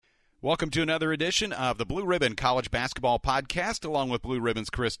Welcome to another edition of the Blue Ribbon College Basketball Podcast, along with Blue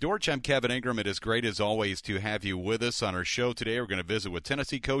Ribbon's Chris Dortch. I'm Kevin Ingram. It is great, as always, to have you with us on our show today. We're going to visit with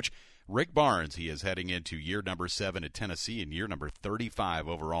Tennessee coach Rick Barnes. He is heading into year number 7 at Tennessee and year number 35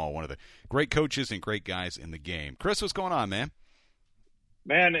 overall. One of the great coaches and great guys in the game. Chris, what's going on, man?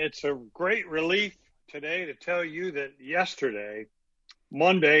 Man, it's a great relief today to tell you that yesterday,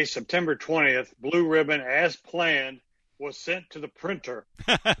 Monday, September 20th, Blue Ribbon, as planned, was sent to the printer.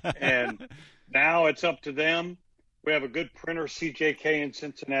 And now it's up to them. We have a good printer, CJK in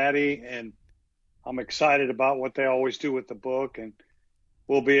Cincinnati, and I'm excited about what they always do with the book. And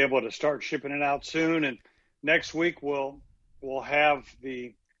we'll be able to start shipping it out soon. And next week we'll have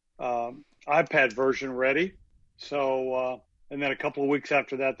the iPad version ready. So and then a couple of weeks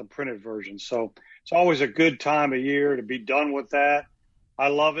after that, the printed version. So it's always a good time of year to be done with that. I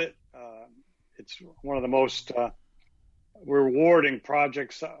love it. It's one of the most rewarding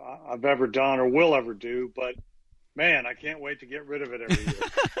projects I've ever done or will ever do, but man, I can't wait to get rid of it every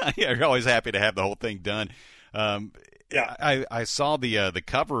year. Yeah, you're always happy to have the whole thing done. Yeah, I saw the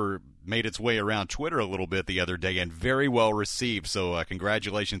cover made its way around Twitter a little bit the other day and very well received, so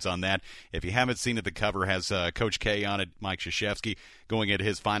congratulations on that. If you haven't seen it, the cover has Coach K on it, Mike Krzyzewski, going into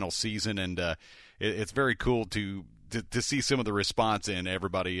his final season, and it's very cool to see some of the response, and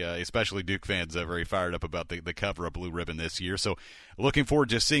everybody, especially Duke fans, very fired up about the cover of Blue Ribbon this year. So looking forward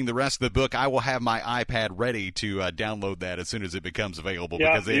to seeing the rest of the book. I will have my iPad ready to download that as soon as it becomes available.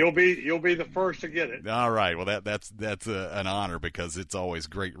 Yeah, because you'll be the first to get it. All right. Well, that's an honor because it's always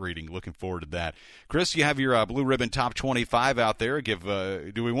great reading. Looking forward to that. Chris, you have your Blue Ribbon Top 25 out there.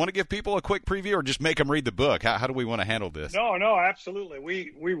 Do we want to give people a quick preview or just make them read the book? How do we want to handle this? No, absolutely.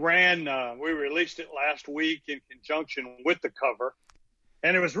 We released it last week in conjunction with the cover,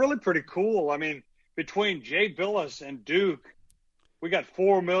 and it was really pretty cool. I mean, between Jay Billis and Duke, we got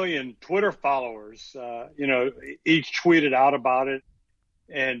 4 million Twitter followers, each tweeted out about it.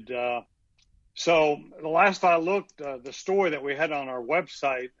 And so the last I looked, the story that we had on our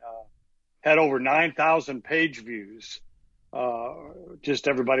website had over 9,000 page views, just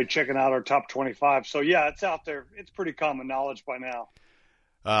everybody checking out our top 25. So, yeah, it's out there. It's pretty common knowledge by now.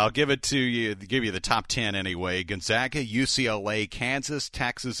 I'll give it to you. Give you the top 10 anyway. Gonzaga, UCLA, Kansas,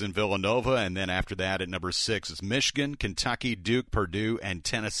 Texas, and Villanova, and then after that at number 6 is Michigan, Kentucky, Duke, Purdue, and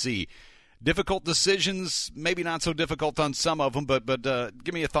Tennessee. Difficult decisions, maybe not so difficult on some of them, but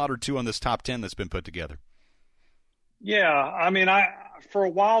give me a thought or two on this top 10 that's been put together. Yeah, I mean, for a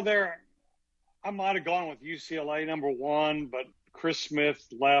while there, I might have gone with UCLA number 1, but Chris Smith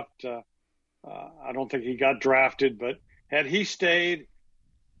left. I don't think he got drafted, but had he stayed,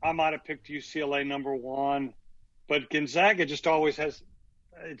 I might have picked UCLA number 1, but Gonzaga just always has,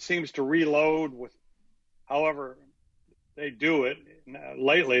 it seems to reload with however they do it.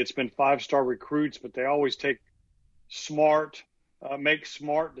 Lately, it's been 5-star recruits, but they always make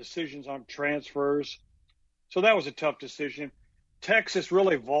smart decisions on transfers. So that was a tough decision. Texas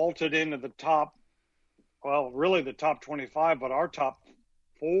really vaulted into the top 25, but our top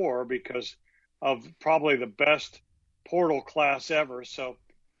 4 because of probably the best portal class ever. So,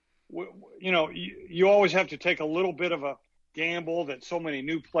 you always have to take a little bit of a gamble that so many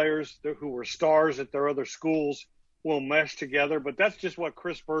new players who were stars at their other schools will mesh together, but that's just what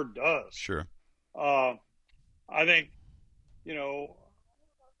Chris Bird does. Sure. I think,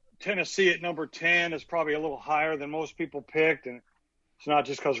 Tennessee at number 10 is probably a little higher than most people picked, and it's not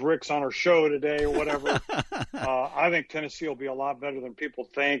just because Rick's on our show today or whatever. I think Tennessee will be a lot better than people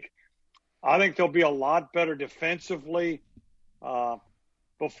think. I think they'll be a lot better defensively.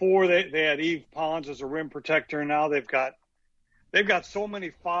 Before they had Yves Pons as a rim protector. Now they've got so many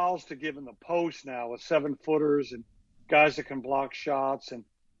fouls to give in the post now with 7-footers and guys that can block shots and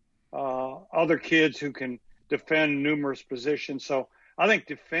other kids who can defend numerous positions. So I think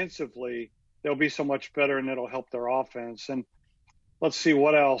defensively they'll be so much better, and it'll help their offense. And let's see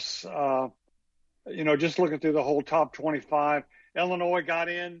what else. Just looking through the whole top 25, Illinois got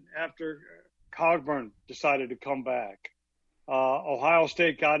in after Cogburn decided to come back. Ohio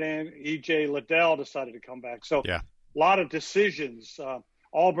State got in. E.J. Liddell decided to come back. So yeah, a lot of decisions.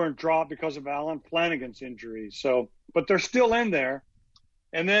 Auburn dropped because of Alan Flanagan's injury. So, but they're still in there.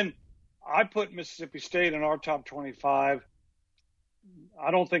 And then I put Mississippi State in our top 25.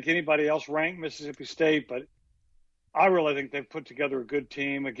 I don't think anybody else ranked Mississippi State, but I really think they've put together a good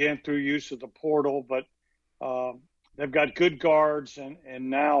team, again, through use of the portal. But they've got good guards, and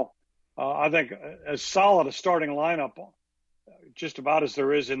now I think as solid a starting lineup just about as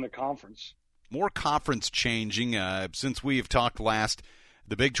there is in the conference. More conference changing since we've talked last.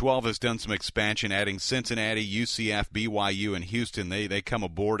 The Big 12 has done some expansion, adding Cincinnati, UCF, BYU, and Houston. They come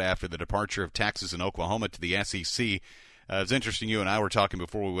aboard after the departure of Texas and Oklahoma to the SEC. It's interesting, you and I were talking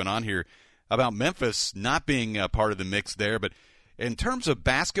before we went on here about Memphis not being part of the mix there, but in terms of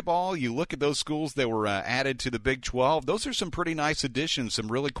basketball, you look at those schools that were added to the Big 12, those are some pretty nice additions,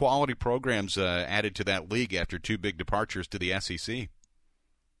 some really quality programs added to that league after two big departures to the SEC.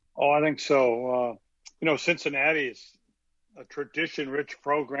 Oh, I think so. Cincinnati is a tradition-rich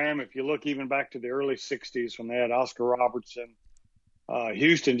program. If you look even back to the early 60s when they had Oscar Robertson,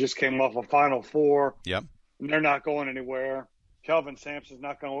 Houston just came off a Final Four. Yep. And they're not going anywhere. Kelvin Sampson's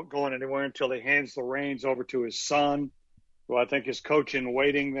not going anywhere until he hands the reins over to his son, who I think is coaching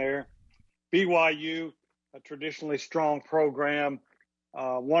waiting there. BYU, a traditionally strong program,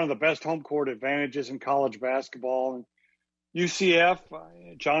 one of the best home court advantages in college basketball. And UCF,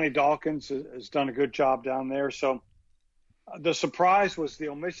 Johnny Dawkins has done a good job down there. So the surprise was the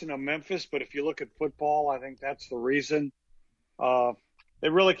omission of Memphis, but if you look at football, I think that's the reason. It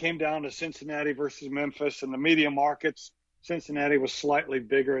really came down to Cincinnati versus Memphis, and the media markets. Cincinnati was slightly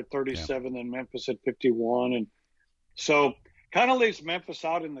bigger at 37 than Memphis at 51. And so kind of leaves Memphis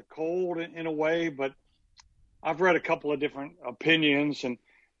out in the cold in a way, but I've read a couple of different opinions, and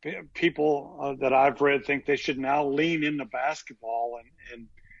people that I've read think they should now lean into basketball and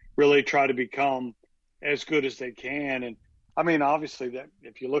really try to become as good as they can. And I mean, obviously, that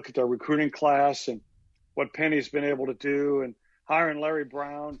if you look at their recruiting class and what Penny's been able to do and hiring Larry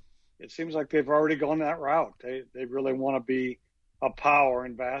Brown, it seems like they've already gone that route. They really want to be a power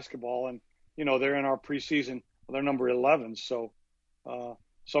in basketball. And, they're in our preseason, they're number 11. So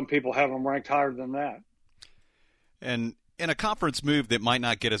some people have them ranked higher than that. And in a conference move that might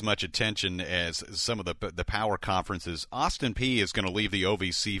not get as much attention as some of the power conferences, Austin Peay is going to leave the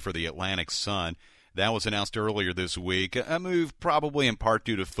OVC for the Atlantic Sun. That was announced earlier this week. A move probably in part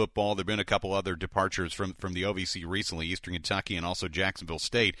due to football. There have been a couple other departures from the OVC recently, Eastern Kentucky and also Jacksonville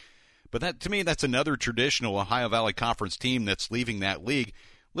State. But that, to me, that's another traditional Ohio Valley Conference team that's leaving that league,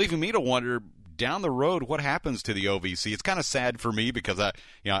 leaving me to wonder down the road what happens to the OVC. It's kind of sad for me because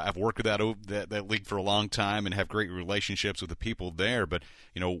I've worked with that league for a long time and have great relationships with the people there. But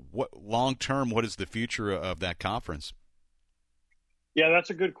what long term, what is the future of that conference? Yeah, that's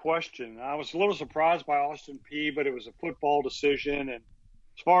a good question. I was a little surprised by Austin Peay, but it was a football decision. And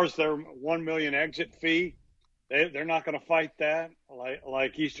as far as their $1 million exit fee, they're not going to fight that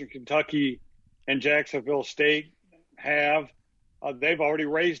like Eastern Kentucky and Jacksonville State have. They've already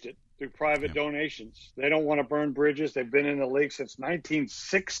raised it through private donations. They don't want to burn bridges. They've been in the league since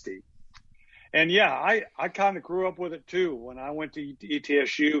 1960. And, I kind of grew up with it, too. When I went to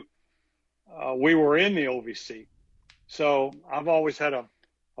ETSU, we were in the OVC. So I've always had a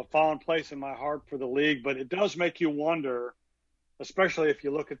fond place in my heart for the league, but it does make you wonder, especially if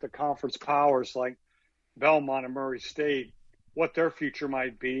you look at the conference powers like Belmont and Murray State, what their future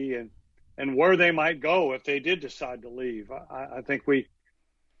might be and where they might go if they did decide to leave. I think we've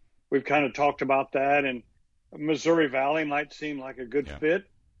kind of talked about that, and Missouri Valley might seem like a good fit.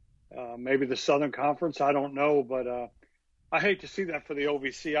 Maybe the Southern Conference, I don't know, but I hate to see that for the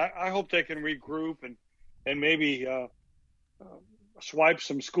OVC. I hope they can regroup and maybe swipe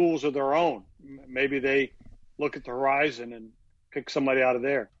some schools of their own. Maybe they look at the horizon and pick somebody out of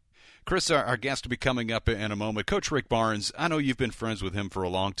there. Chris, our guest will be coming up in a moment. Coach Rick Barnes, I know you've been friends with him for a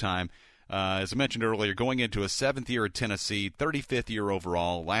long time. As I mentioned earlier, going into a 7th year at Tennessee, 35th year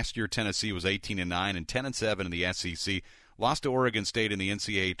overall. Last year, Tennessee was 18-9 and 10-7 in the SEC. Lost to Oregon State in the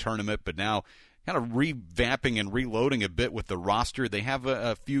NCAA tournament, but now kind of revamping and reloading a bit with the roster. They have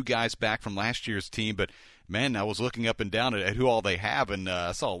a few guys back from last year's team, but man, I was looking up and down at who all they have, and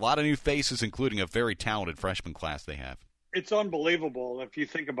I saw a lot of new faces, including a very talented freshman class they have. It's unbelievable if you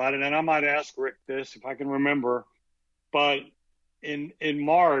think about it, and I might ask Rick this if I can remember, but in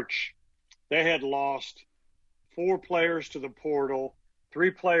March, they had lost 4 players to the portal,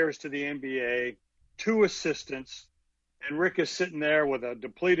 3 players to the NBA, 2 assistants, and Rick is sitting there with a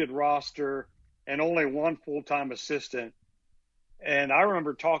depleted roster and only 1 full-time assistant. And I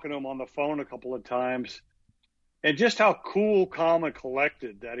remember talking to him on the phone a couple of times, and just how cool, calm, and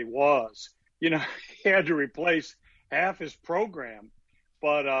collected that he was. He had to replace half his program,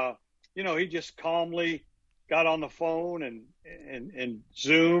 but he just calmly got on the phone and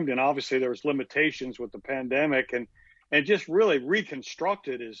Zoomed, and obviously there was limitations with the pandemic, and just really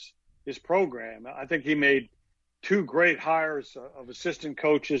reconstructed his program. I think he made 2 great hires of assistant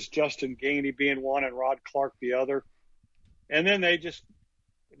coaches, Justin Gainey being one and Rod Clark the other. And then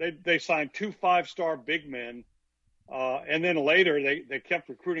they signed 2 5-star big men. And then later they kept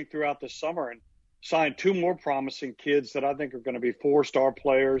recruiting throughout the summer. And signed two more promising kids that I think are going to be 4-star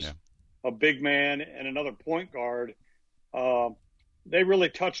players, a big man and another point guard. They really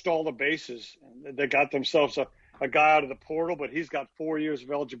touched all the bases. They got themselves a guy out of the portal, but he's got 4 years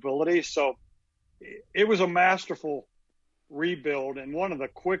of eligibility. So it was a masterful rebuild and one of the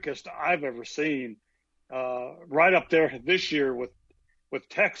quickest I've ever seen, right up there this year with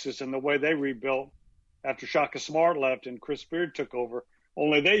Texas and the way they rebuilt after Shaka Smart left and Chris Beard took over.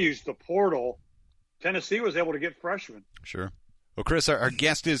 Only they used the portal. Tennessee was able to get freshmen. Sure. Well, Chris, our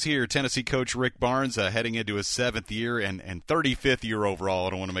guest is here, Tennessee coach Rick Barnes, heading into his 7th year and 35th year overall. I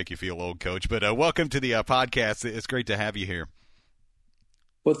don't want to make you feel old, Coach, but welcome to the podcast. It's great to have you here.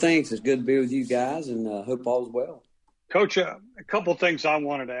 Well, thanks. It's good to be with you guys, and hope all is well. Coach, a couple things I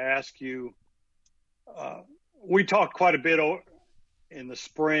wanted to ask you. We talked quite a bit in the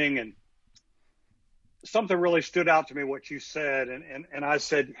spring, and something really stood out to me, what you said. And I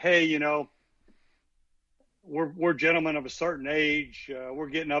said, hey, you know, we're gentlemen of a certain age. We're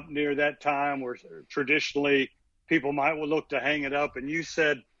getting up near that time where traditionally people might look to hang it up. And you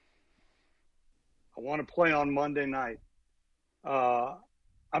said, I want to play on Monday night.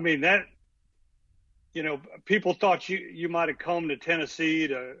 I mean, that, you know, people thought you might have come to Tennessee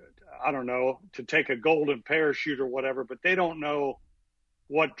to, I don't know, to take a golden parachute or whatever, but they don't know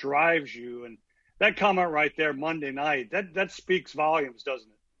what drives you. And that comment right there, Monday night, that speaks volumes, doesn't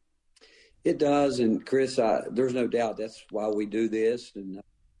it? It does. And Chris, there's no doubt that's why we do this. And,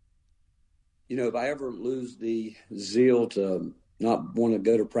 you know, if I ever lose the zeal to not want to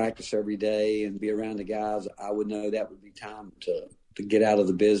go to practice every day and be around the guys, I would know that would be time to get out of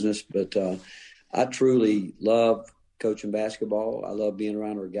the business. But I truly love coaching basketball. I love being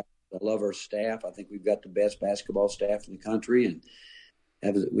around our guys. I love our staff. I think we've got the best basketball staff in the country, and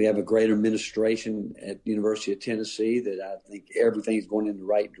we have a great administration at the University of Tennessee that I think everything's going in the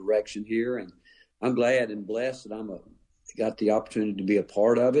right direction here. And I'm glad and blessed that got the opportunity to be a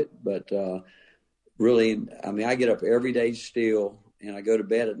part of it. But really, I mean, I get up every day still, and I go to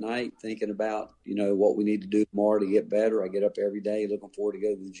bed at night thinking about, you know, what we need to do tomorrow to get better. I get up every day looking forward to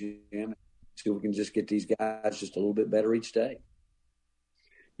go to the gym and see if we can just get these guys just a little bit better each day.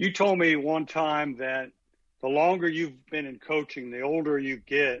 You told me one time that the longer you've been in coaching, the older you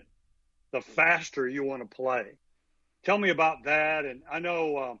get, the faster you want to play. Tell me about that. And I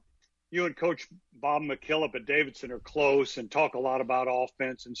know you and Coach Bob McKillop at Davidson are close and talk a lot about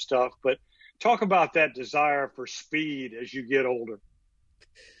offense and stuff, but talk about that desire for speed as you get older.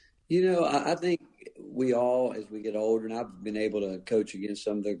 You know, I think we all, as we get older, and I've been able to coach against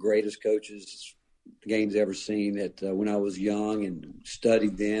some of the greatest coaches the game's ever seen that when I was young and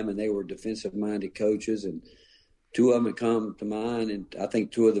studied them, and they were defensive-minded coaches, and two of them had come to mind, and I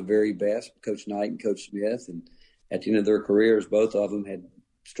think two of the very best, Coach Knight and Coach Smith, and at the end of their careers, both of them had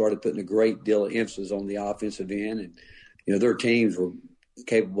started putting a great deal of emphasis on the offensive end, and, you know, their teams were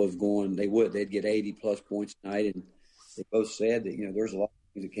capable of going, they'd get 80-plus points a night, and they both said that, you know, there's a lot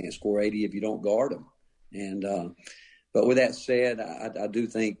of teams that can't score 80 if you don't guard them. And but with that said, I do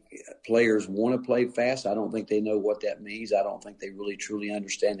think players want to play fast. I don't think they know what that means. I don't think they really truly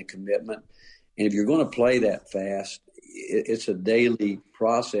understand the commitment. And if you're going to play that fast, it's a daily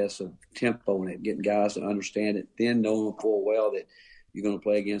process of tempo and getting guys to understand it, then knowing full well that you're going to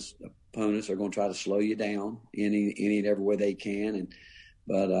play against opponents that are going to try to slow you down any and every way they can.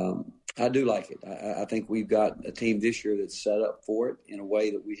 But I do like it. I think we've got a team this year that's set up for it in a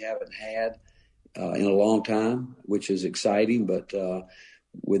way that we haven't had in a long time, which is exciting. But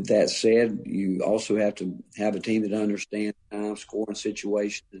with that said, you also have to have a team that understands time, scoring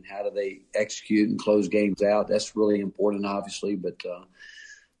situations, and how do they execute and close games out. That's really important, obviously. But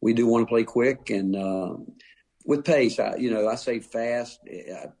we do want to play quick and with pace. I say fast.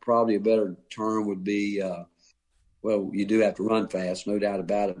 Probably a better term would be, well, you do have to run fast, no doubt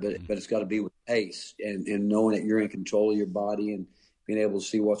about it. But it's got to be with pace and knowing that you're in control of your body and being able to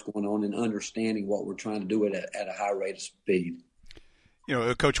see what's going on and understanding what we're trying to do at a high rate of speed. You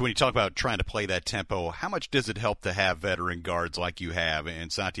know, Coach, when you talk about trying to play that tempo, how much does it help to have veteran guards like you have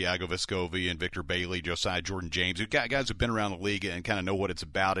and Santiago Vescovi and Victor Bailey, Josiah Jordan-James, who guys who've been around the league and kind of know what it's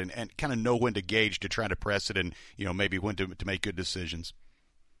about and kind of know when to gauge to try to press it and, you know, maybe when to make good decisions?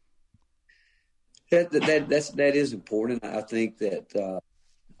 That is important. I think that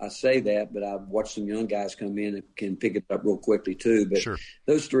I say that, but I've watched some young guys come in and can pick it up real quickly too. But sure.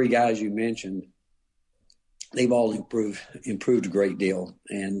 Those three guys you mentioned, they've all improved a great deal,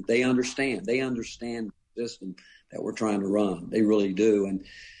 and they understand the system that we're trying to run. They really do.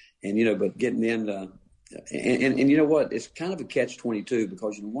 And you know, but getting them to and you know what? It's kind of a catch-22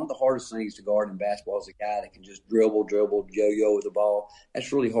 because, you know, one of the hardest things to guard in basketball is a guy that can just dribble, yo-yo with the ball.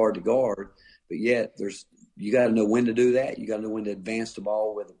 That's really hard to guard. but yet you got to know when to do that. You got to know when to advance the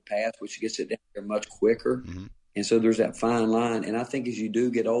ball with a pass, which gets it down there much quicker. Mm-hmm. And so there's that fine line. And I think as you do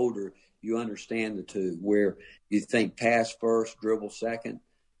get older, you understand the two, where you think pass first, dribble second.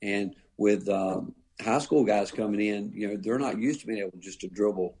 And with high school guys coming in, they're not used to being able just to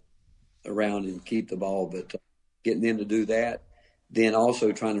dribble around and keep the ball, but getting them to do that, then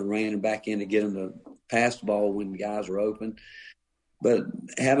also trying to rein them back in to get them to pass the ball when guys are open. But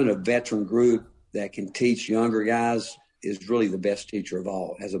having a veteran group that can teach younger guys is really the best teacher of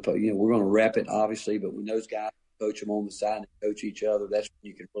all. As opposed, we're going to rep it, obviously, but when those guys coach them on the side and coach each other, that's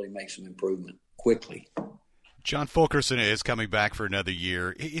when you can really make some improvement quickly. John Fulkerson is coming back for another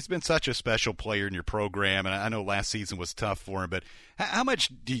year. He's been such a special player in your program, and I know last season was tough for him, but how much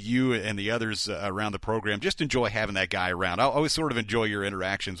do you and the others around the program just enjoy having that guy around? I always sort of enjoy your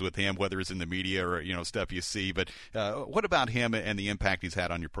interactions with him, whether it's in the media or stuff you see, but what about him and the impact he's had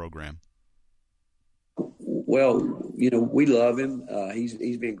on your program? Well, we love him.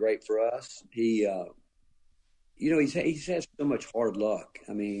 He's been great for us. He's had so much hard luck.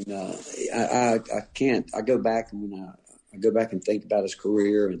 I mean, I go back and think about his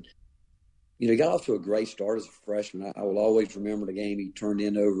career, and he got off to a great start as a freshman. I will always remember the game he turned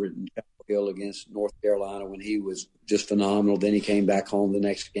in over at Chapel Hill against North Carolina when he was just phenomenal. Then he came back home the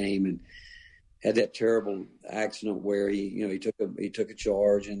next game and had that terrible accident where he took a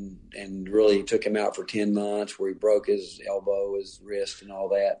charge and really took him out for 10 months, where he broke his elbow, his wrist, and all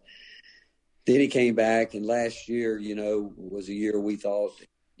that. Then he came back, and last year, was a year we thought,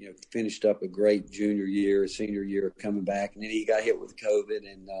 finished up a great junior year, senior year coming back, and then he got hit with COVID.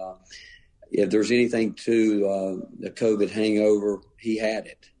 And if there's anything to the COVID hangover, he had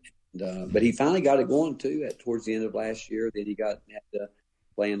it. But he finally got it going too towards the end of last year. Then he had to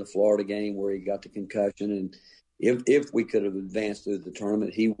play in the Florida game where he got the concussion, and if we could have advanced through the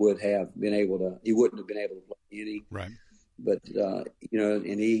tournament, he wouldn't have been able to play any. Right. But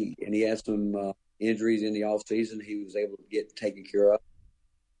and he had some injuries in the off season. He was able to get taken care of.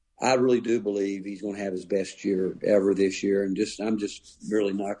 I really do believe he's going to have his best year ever this year, and I'm just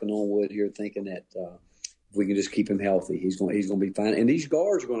really knocking on wood here, thinking that if we can just keep him healthy, he's going to be fine. And these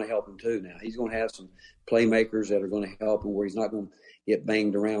guards are going to help him too. Now he's going to have some playmakers that are going to help him, where he's not going to get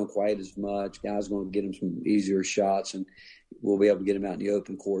banged around quite as much. Guys are going to get him some easier shots, and we'll be able to get him out in the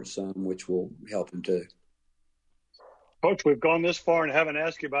open court some, which will help him too. Coach, we've gone this far and haven't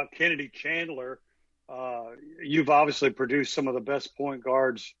asked you about Kennedy Chandler. You've obviously produced some of the best point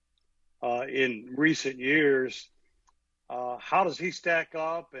guards in recent years. How does he stack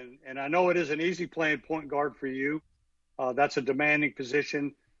up? And I know it isn't easy playing point guard for you. That's a demanding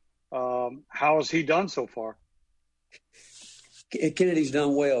position. How has he done so far? Kennedy's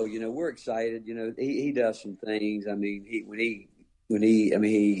done well. We're excited. He does some things. I mean, he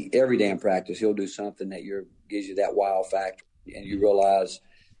every day in practice, he'll do something that gives you that wow factor, and you realize,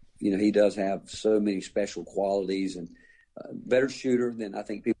 he does have so many special qualities, and better shooter than I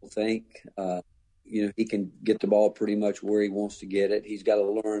think people think. He can get the ball pretty much where he wants to get it. He's got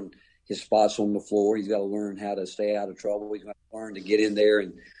to learn his spots on the floor. He's got to learn how to stay out of trouble. He's got to learn to get in there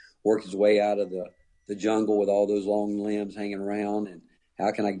and work his way out of the jungle with all those long limbs hanging around, and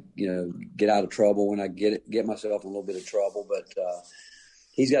how can I, get out of trouble when I get myself in a little bit of trouble. But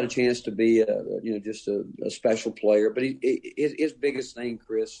he's got a chance to be, just a special player. But his biggest thing,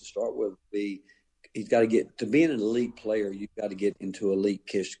 Chris, to start with, he's got to get to being an elite player. You've got to get into elite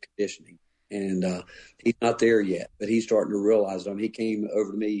conditioning, and he's not there yet. But he's starting to realize. He came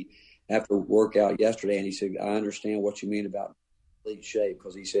over to me after workout yesterday, and he said, "I understand what you mean about elite shape,"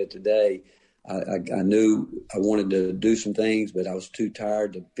 because he said today, I knew I wanted to do some things, but I was too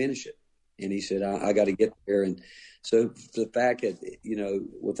tired to finish it. And he said, I got to get there. And so the fact that,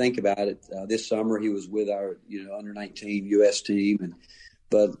 we'll think about it, this summer he was with our, under 19 U.S. team.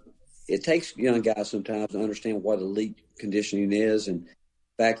 But it takes young guys sometimes to understand what elite conditioning is. And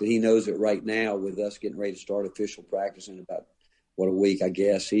the fact that he knows it right now with us getting ready to start official practice in about, a week, I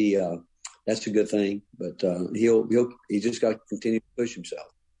guess, that's a good thing. But he just got to continue to push himself.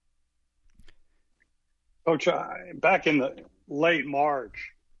 Coach, back in the late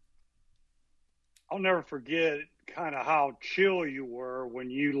March, I'll never forget kind of how chill you were when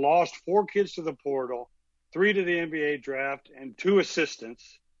you lost 4 kids to the portal, 3 to the NBA draft, and 2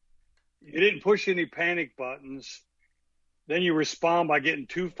 assistants. You didn't push any panic buttons. Then you respond by getting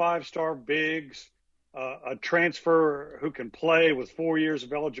 2 5-star bigs, a transfer who can play with 4 years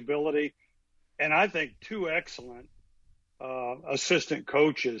of eligibility, and I think 2 excellent assistant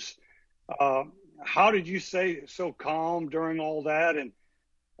coaches. How did you stay so calm during all that, and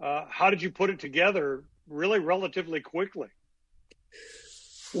how did you put it together really relatively quickly?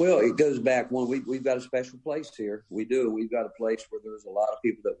 Well, it goes back one. We've got a special place here. We do. We've got a place where there's a lot of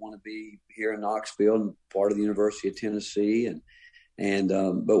people that want to be here in Knoxville and part of the University of Tennessee.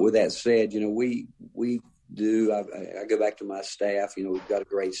 But with that said, we do. I go back to my staff. We've got a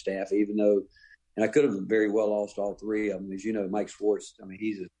great staff, even though, and I could have very well lost all three of them. As you know, Mike Schwartz. I mean,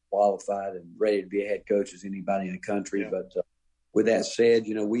 he's as qualified and ready to be a head coach as anybody in the country. Yeah. But with that said,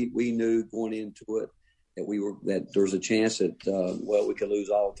 we knew going into it that there was a chance that we could lose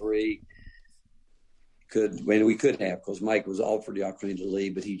all three. We could have, because Mike was offered the opportunity to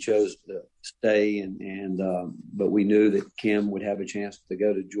leave, but he chose to stay. But we knew that Kim would have a chance to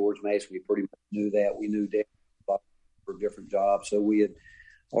go to George Mason. We pretty much knew that. We knew Dan for a different job, so we had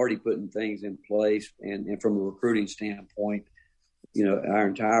already putting things in place. And from a recruiting standpoint, our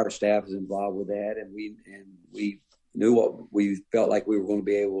entire staff is involved with that, and we knew what we felt like we were going to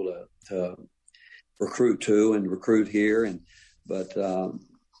be able to recruit to and recruit here. But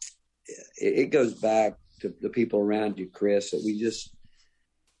it goes back to the people around you, Chris, that we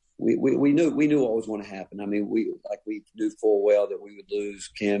knew what was going to happen. I mean, we knew full well that we would lose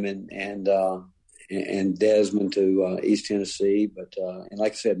Kim and Desmond to East Tennessee. But and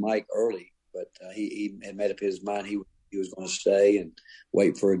like I said, Mike early, but he had made up his mind he was going to stay and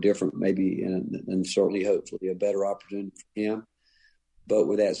wait for a different, maybe, and certainly hopefully a better opportunity for him. But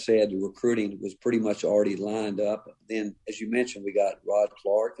with that said, the recruiting was pretty much already lined up. Then, as you mentioned, we got Rod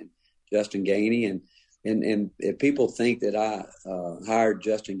Clark and Justin Gainey. And if people think that I hired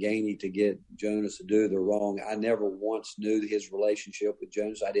Justin Gainey to get Jonas to do the wrong, I never once knew his relationship with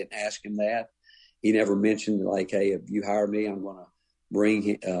Jonas. I didn't ask him that. He never mentioned, like, hey, if you hire me, I'm going to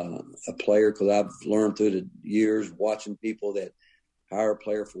bring a player, because I've learned through the years watching people that hire a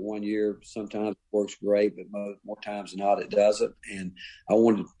player for 1 year. Sometimes it works great, but more times than not, it doesn't. And I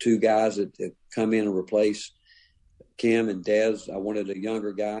wanted two guys that come in and replace Kim and Dez. I wanted a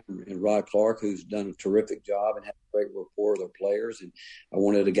younger guy, and Rod Clark, who's done a terrific job and had a great rapport with their players. And I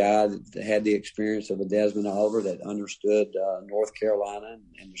wanted a guy that had the experience of a Desmond Oliver, that understood North Carolina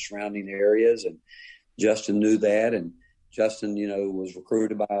and the surrounding areas. And Justin knew that. And Justin, was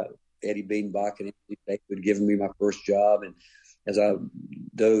recruited by Eddie Biedenbach, and they would give me my first job. And as I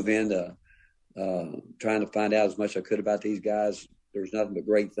dove into trying to find out as much as I could about these guys, there was nothing but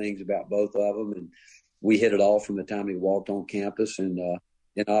great things about both of them. And we hit it off from the time he walked on campus. And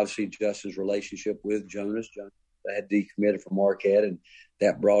obviously Justin's relationship with Jonas had decommitted from Marquette, and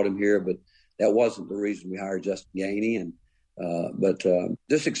that brought him here. But that wasn't the reason we hired Justin Gainey. But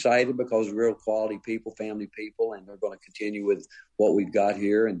just excited because we're real quality people, family people, and they're going to continue with what we've got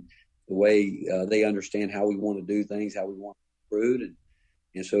here and the way they understand how we want to do things, how we want to recruit.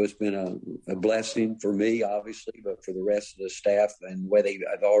 And so it's been a blessing for me, obviously, but for the rest of the staff, and the way they've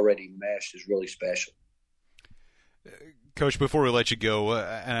already meshed is really special. Coach, before we let you go,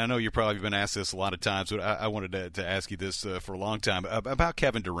 and I know you've probably been asked this a lot of times, but I wanted to ask you this for a long time about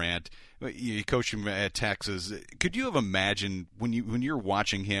Kevin Durant. You coached him at Texas. Could you have imagined when you're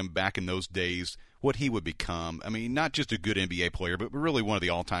watching him back in those days what he would become? I mean, not just a good NBA player, but really one of the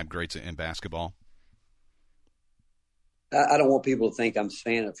all-time greats in basketball. I don't want people to think I'm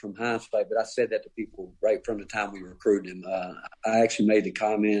saying it from hindsight, but I said that to people right from the time we recruited him. I actually made the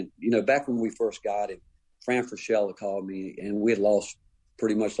comment, back when we first got him, Fran Fraschilla called me, and we had lost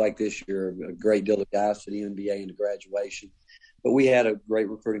pretty much like this year a great deal of guys to the NBA and to graduation. But we had a great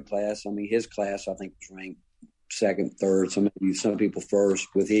recruiting class. I mean, his class, I think, was ranked second, third, some people first,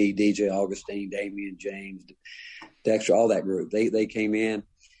 with DJ Augustine, Damian James, Dexter, all that group. They came in.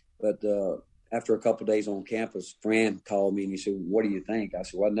 But after a couple of days on campus, Fran called me and he said, "What do you think?" I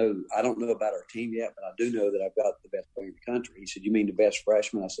said, "Well, I don't know about our team yet, but I do know that I've got the best player in the country." He said, "You mean the best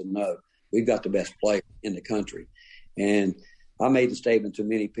freshman?" I said, "No. We've got the best player in the country." And I made the statement to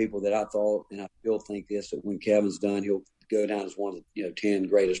many people that I thought, and I still think this, that when Kevin's done, he'll go down as one of the 10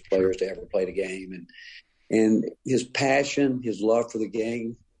 greatest players to ever play the game. And his passion, his love for the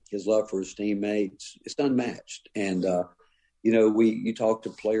game, his love for his teammates, it's unmatched. And, you talk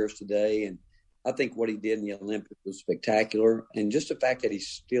to players today, and I think what he did in the Olympics was spectacular. And just the fact that he's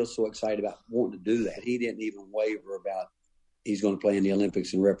still so excited about wanting to do that, he didn't even waver about he's going to play in the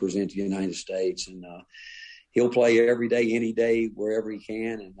Olympics and represent the United States. And he'll play every day, any day, wherever he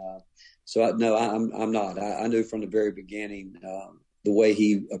can. And no, I'm not. I knew from the very beginning the way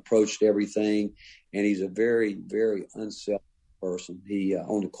he approached everything. And he's a very, very unselfish person. He,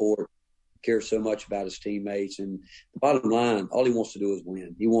 on the court, cares so much about his teammates. And the bottom line, all he wants to do is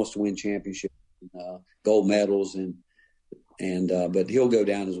win. He wants to win championships, gold medals, but he'll go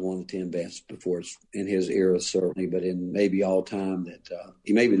down as one of the 10 best before it's in his era, certainly, but in maybe all time that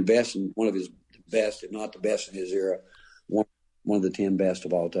he may be the best and one of his best, if not the best in his era. one of the 10 best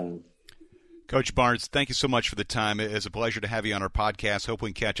of all time. Coach Barnes, thank you so much for the time. It's a pleasure to have you on our podcast. Hope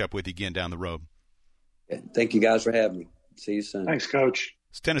we can catch up with you again down the road. Thank you guys for having me. See you soon. Thanks, Coach.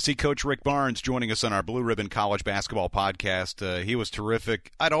 It's Tennessee coach Rick Barnes joining us on our Blue Ribbon College Basketball podcast. He was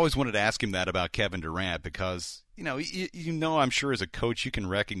terrific. I'd always wanted to ask him that about Kevin Durant because, I'm sure as a coach you can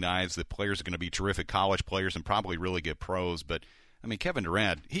recognize that players are going to be terrific college players and probably really good pros. But, Kevin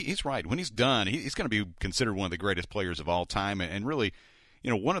Durant, he's right. When he's done, he's going to be considered one of the greatest players of all time and really,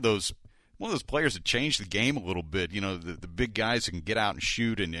 one of those players that changed the game a little bit, the big guys who can get out and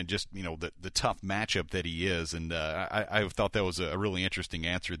shoot and just, the tough matchup that he is. And I thought that was a really interesting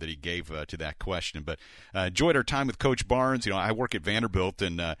answer that he gave to that question. But enjoyed our time with Coach Barnes. I work at Vanderbilt,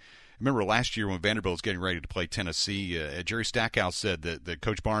 and I remember last year when Vanderbilt was getting ready to play Tennessee, Jerry Stackhouse said that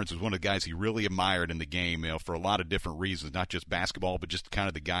Coach Barnes was one of the guys he really admired in the game, for a lot of different reasons, not just basketball, but just kind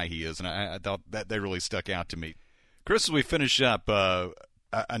of the guy he is. And I thought that really stuck out to me. Chris, as we finish up,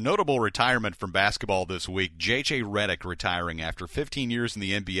 a notable retirement from basketball this week, J.J. Redick retiring after 15 years in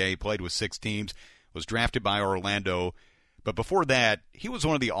the NBA, played with 6 teams, was drafted by Orlando. But before that, he was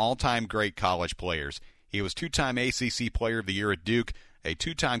one of the all-time great college players. He was 2-time ACC Player of the Year at Duke, a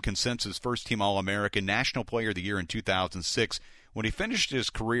 2-time consensus first-team All-American, National Player of the Year in 2006. When he finished his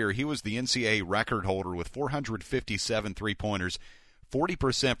career, he was the NCAA record holder with 457 three-pointers,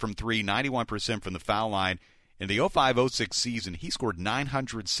 40% from three, 91% from the foul line. In the 05-06 season, he scored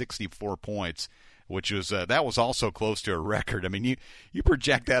 964 points, which was that was also close to a record. You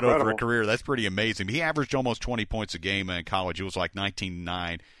project that Incredible. over a career, that's pretty amazing. He averaged almost 20 points a game in college. It was like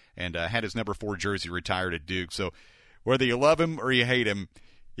 19-9, and had his number 4 jersey retired at Duke. So whether you love him or you hate him,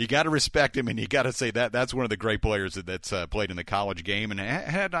 you got to respect him, and you got to say that's one of the great players that's played in the college game and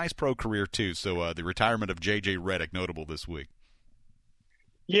had a nice pro career too. So the retirement of J.J. Redick, notable this week.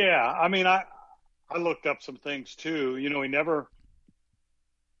 Yeah, I looked up some things too. He never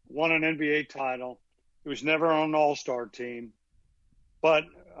won an NBA title. He was never on an all-star team. But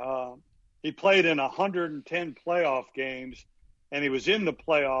he played in 110 playoff games, and he was in the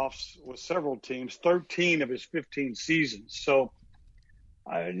playoffs with several teams, 13 of his 15 seasons. So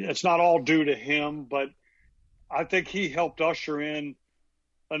it's not all due to him, but I think he helped usher in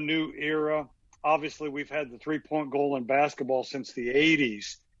a new era. Obviously, we've had the three-point goal in basketball since the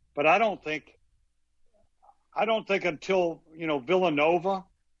 80s, but I don't think until, Villanova,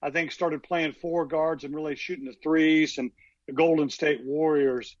 I think, started playing 4 guards and really shooting the threes, and the Golden State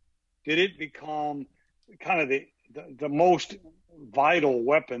Warriors, did it become kind of the most vital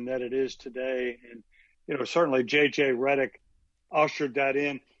weapon that it is today. And, certainly J.J. Redick ushered that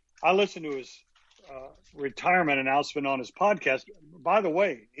in. I listened to his retirement announcement on his podcast. By the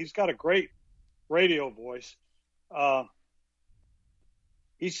way, he's got a great radio voice.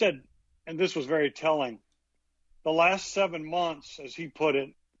 He said, and this was very telling, the last 7 months, as he put it,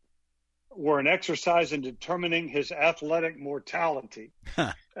 were an exercise in determining his athletic mortality.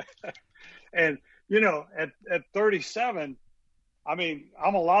 And, at 37, I'm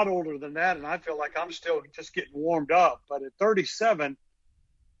a lot older than that, and I feel like I'm still just getting warmed up. But at 37,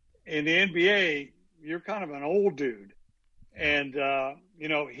 in the NBA, you're kind of an old dude. And,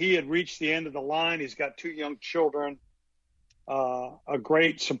 he had reached the end of the line. He's got 2 young children, a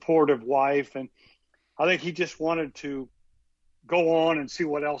great supportive wife, and I think he just wanted to go on and see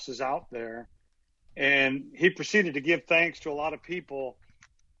what else is out there. And he proceeded to give thanks to a lot of people,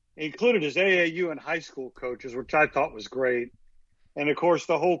 included his AAU and high school coaches, which I thought was great. And, of course,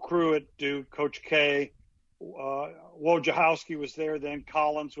 the whole crew at Duke, Coach K, Wojciechowski was there then,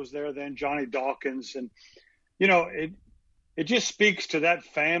 Collins was there then, Johnny Dawkins. And, it just speaks to that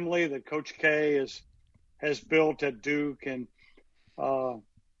family that Coach K has built at Duke. And,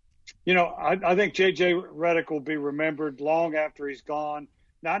 I think J.J. Redick will be remembered long after he's gone,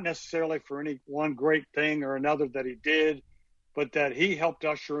 not necessarily for any one great thing or another that he did, but that he helped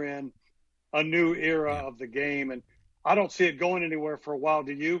usher in a new era of the game. And I don't see it going anywhere for a while.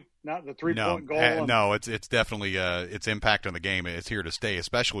 Do you? Not the three-point goal? No, it's definitely its impact on the game. It's here to stay,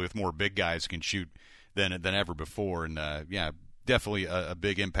 especially with more big guys who can shoot than ever before. And, definitely a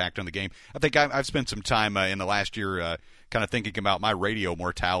big impact on the game. I think I've spent some time in the last year kind of thinking about my radio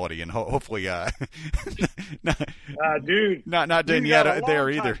mortality, and hopefully dude, not done yet there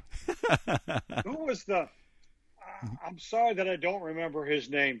either. Who was I'm sorry that I don't remember his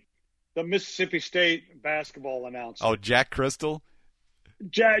name, the Mississippi State basketball announcer. Oh, Jack Crystal?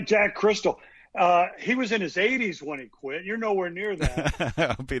 Jack Crystal. He was in his 80s when he quit. You're nowhere near that.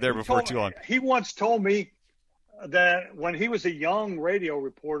 I'll be there before too long. He once told me that when he was a young radio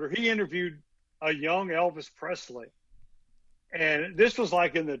reporter, he interviewed a young Elvis Presley. And this was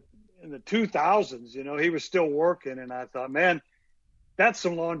like in the 2000s, he was still working. And I thought, man, That's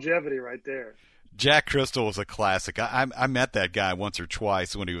some longevity right there. Jack Crystal was a classic. I met that guy once or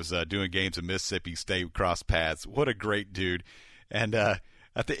twice when he was doing games at Mississippi State, cross paths. What a great dude. And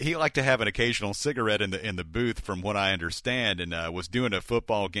he liked to have an occasional cigarette in the booth, from what I understand, and was doing a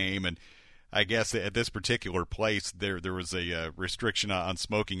football game. And I guess at this particular place there was a restriction on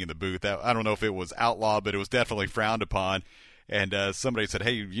smoking in the booth. I don't know if it was outlawed, but it was definitely frowned upon. And somebody said,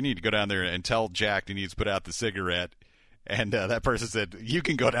 "Hey, you need to go down there and tell Jack he needs to put out the cigarette." And that person said, "You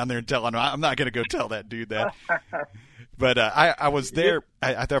can go down there and tell him." I'm not going to go tell that dude that. But I was there.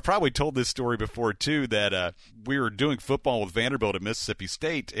 I probably told this story before, too, that we were doing football with Vanderbilt at Mississippi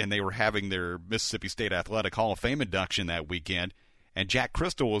State, and they were having their Mississippi State Athletic Hall of Fame induction that weekend. And Jack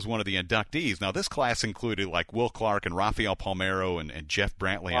Crystal was one of the inductees. Now, this class included like Will Clark and Rafael Palmeiro and Jeff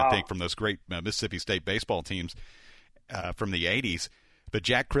Brantley, wow. I think, from those great Mississippi State baseball teams from the 80s. But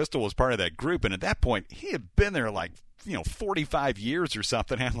Jack Crystal was part of that group, and at that point, he had been there like 45 years or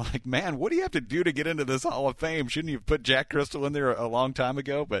something. And I'm like, man, what do you have to do to get into this Hall of Fame? Shouldn't you have put Jack Crystal in there a long time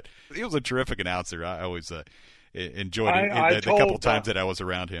ago? But he was a terrific announcer. I always enjoyed it the couple times that I was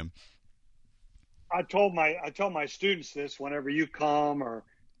around him. I told my students this whenever you come, or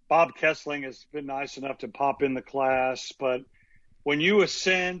Bob Kessling has been nice enough to pop in the class. But when you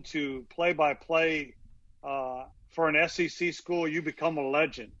ascend to play-by-play for an SEC school, you become a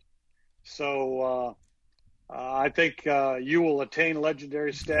legend. So I think you will attain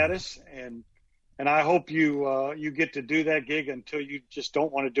legendary status, and I hope you get to do that gig until you just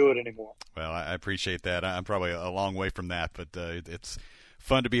don't want to do it anymore. Well, I appreciate that. I'm probably a long way from that, but it's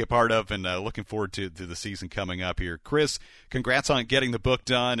fun to be a part of, and looking forward to the season coming up here. Chris, congrats on getting the book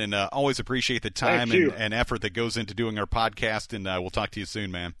done, and always appreciate the time and effort that goes into doing our podcast, and we'll talk to you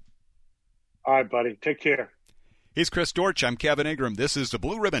soon, man. All right, buddy. Take care. He's Chris Dortch. I'm Kevin Ingram. This is the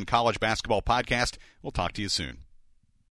Blue Ribbon College Basketball Podcast. We'll talk to you soon.